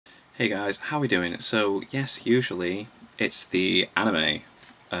Hey guys, how are we doing? So yes, usually it's the anime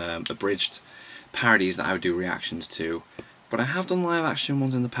abridged parodies that I would do reactions to, but I have done live action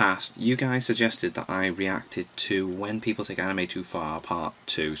ones in the past. You guys suggested that I reacted to When People Take Anime Too Far Part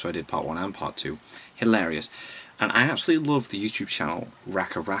 2, so I did Part 1 and Part 2. Hilarious. And I absolutely love the YouTube channel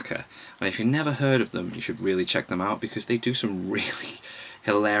RackaRacka, and if you've never heard of them, you should really check them out because they do some really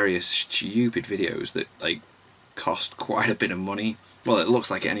hilarious, stupid videos that like cost quite a bit of money. Well, it looks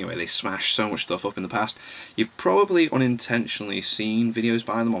like it anyway. They smashed so much stuff up in the past. You've probably unintentionally seen videos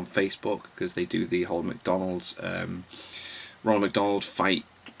by them on Facebook because they do the whole Ronald McDonald fighting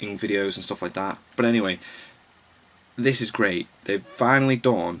videos and stuff like that. But anyway, this is great. They've finally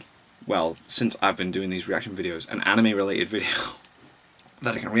done, well, since I've been doing these reaction videos, an anime related video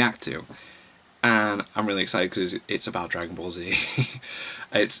that I can react to. And I'm really excited because it's about Dragon Ball Z.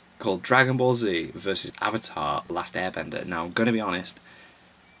 It's called Dragon Ball Z versus Avatar: Last Airbender. Now, I'm going to be honest,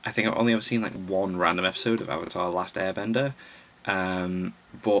 I think I've only ever seen like one random episode of Avatar: Last Airbender.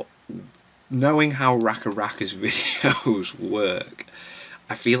 But knowing how RackaRacka's videos work,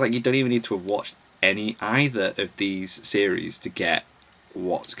 I feel like you don't even need to have watched either of these series to get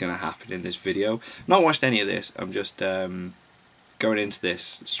what's going to happen in this video. Not watched any of this, I'm just going into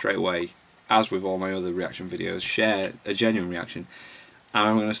this straight away. As with all my other reaction videos, share a genuine reaction. And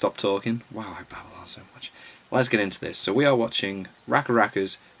I'm going to stop talking. Wow, I babble on so much. Let's get into this. So we are watching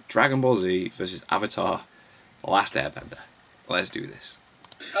RackaRacka's Dragon Ball Z versus Avatar: Last Airbender. Let's do this.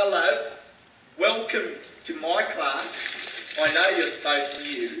 Hello, welcome to my class. I know you're both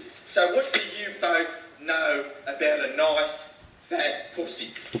new. So what do you both know about a nice fat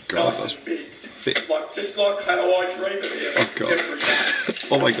pussy? Oh God, nice and big. Just like how I dream of him every day.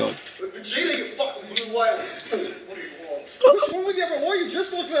 Oh my God. Vegeta, you fucking blue whale. What do you want? What's wrong with you, bro? Why are you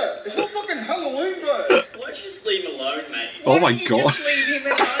just like that? It's not fucking Halloween, bro. Why'd you just leave him alone, mate? Oh my God. Just leave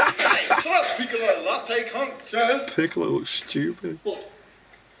him alone, mate? Shut up, Piccolo latte cunt, sir. Piccolo looks stupid. What?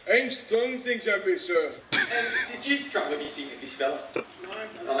 I ain't throwing things at me, sir. Did you throw anything at this fella?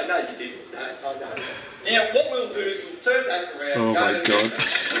 No, I know you didn't. No, I know. Now, what we'll do is we'll turn back around. Oh my God.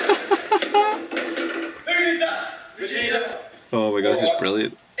 Who did that? Vegeta. Oh my God, this is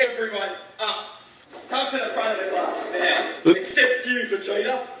brilliant. Everyone up. Come to the front of the class now. Except you,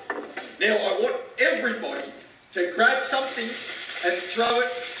 Vegeta. Now I want everybody to grab something and throw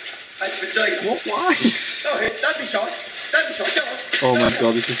it at Vegeta. What? Why? Go ahead, don't be shy. Don't be shy, come on. Oh my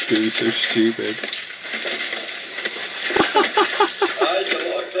God, this is going to be so stupid. Oh, you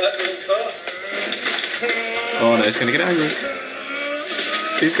like that little car? Oh no, he's going to get angry.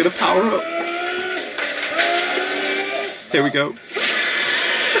 He's going to power up. Here we go.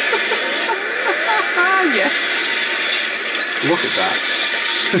 Yes. Look at that.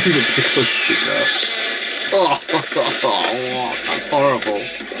 Even Piccolo's freaked out. Oh, that's horrible.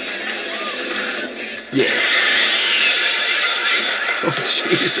 Yeah. Oh,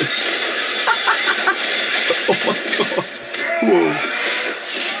 Jesus. Oh my God. Whoa.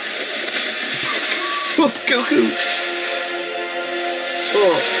 What, Goku?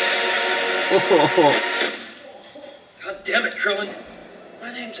 Oh. God damn it, Krillin. My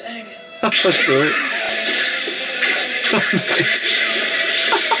name's Aang. Let's do it. Oh, nice.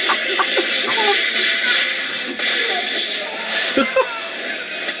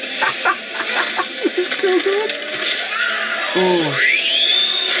 This is so good. Oh.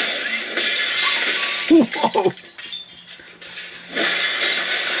 Whoa.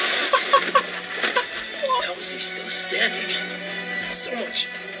 How is he still standing? So much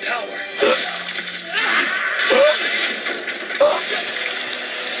power.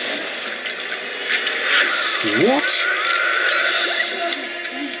 What?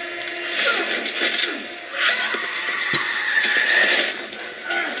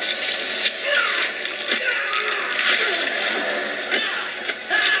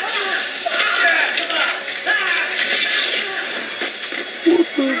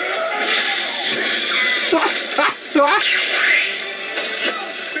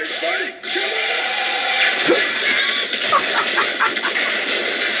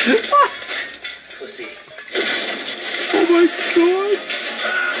 Pussy. Oh my God.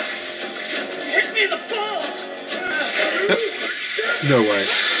 Hit me in the balls! No way.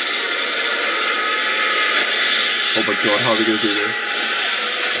 Oh my God, how are we going to do this?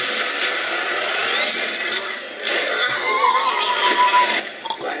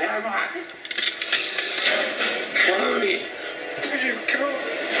 Where am I? Chloe!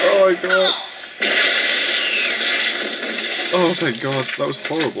 Oh my God. Oh thank God, that was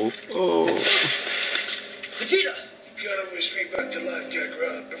horrible. Oh. Vegeta! You gotta wish me back to life,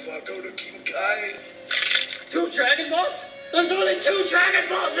 Kakarot, before I go to King Kai. Two Dragon Balls? There's only 2 Dragon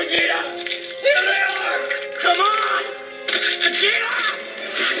Balls, Vegeta! Here they are! Come on! Vegeta!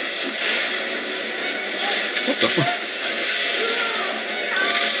 What the fuck?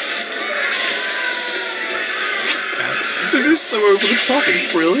 This is so over the top,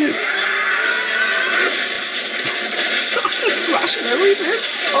 it's brilliant. Just smashing everything.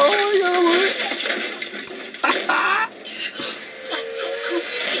 Oh my god, I love it.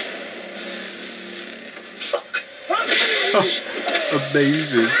 Oh,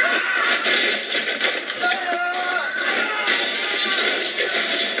 amazing.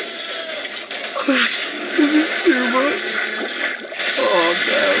 This is too much. Oh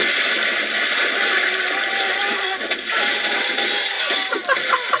no.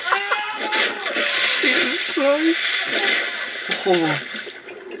 Jesus Christ. Oh.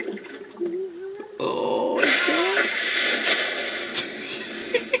 Oh my god.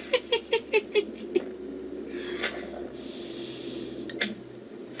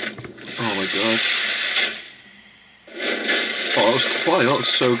 Oh my god. Oh, that was quite, that was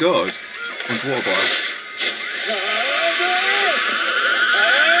so good. And water blast.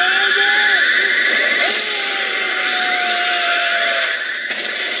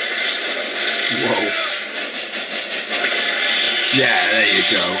 Whoa. Yeah, there you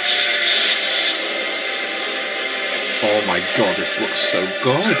go. Oh my god, this looks so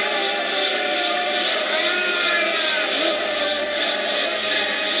good.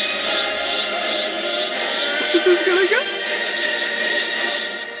 Is this gonna go?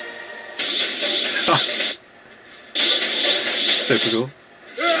 Typical.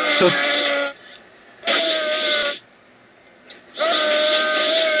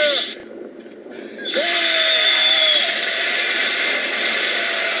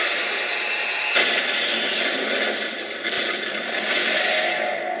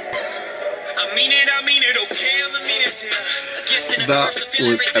 That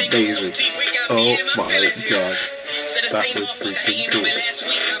was amazing. Oh my god. That was freaking cool.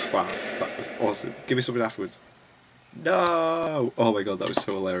 Wow, that was awesome. Give me something afterwards. No! Oh my god, that was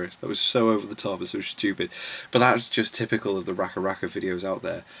so hilarious. That was so over the top and so stupid. But that's just typical of the RackaRacka videos out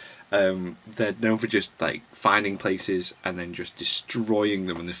there. They're known for just like finding places and then just destroying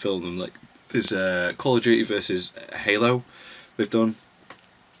them when they film them. Like there's Call of Duty versus Halo they've done.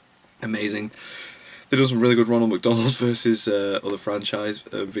 Amazing. They've done some really good Ronald McDonald versus other franchise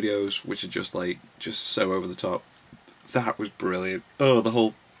videos, which are just so over the top. That was brilliant. Oh, the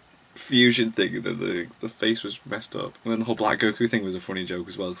whole fusion thing, the face was messed up, and then the whole Black Goku thing was a funny joke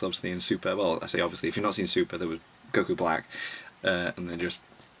as well, because obviously in Super, well, I say obviously, if you've not seen Super, there was Goku Black, and they just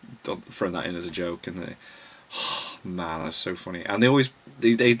thrown that in as a joke, and they, oh, man, that's so funny. And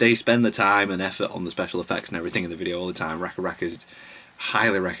they spend the time and effort on the special effects and everything in the video all the time. RackaRacka is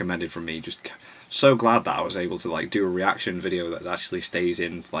highly recommended from me. Just so glad that I was able to like do a reaction video that actually stays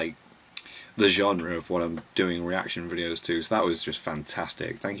in like the genre of what I'm doing reaction videos to. So that was just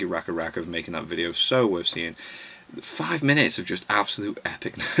fantastic. Thank you RackaRacka for making that video so worth seeing. 5 minutes of just absolute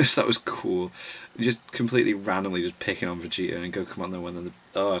epicness. That was cool. Just completely randomly just picking on Vegeta and go come on there when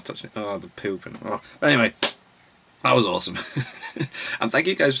the touching the poop and But anyway, that was awesome. And thank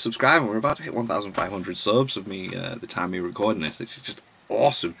you guys for subscribing. We're about to hit 1,500 subs of me the time we're recording this, which is just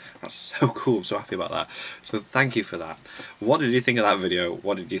awesome. That's so cool. I'm so happy about that. So thank you for that. What did you think of that video?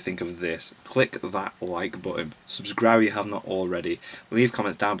 What did you think of this? Click that like button. Subscribe if you have not already. Leave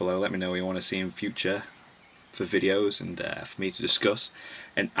comments down below. Let me know what you want to see in future for videos and for me to discuss.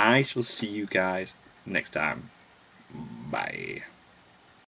 And I shall see you guys next time. Bye.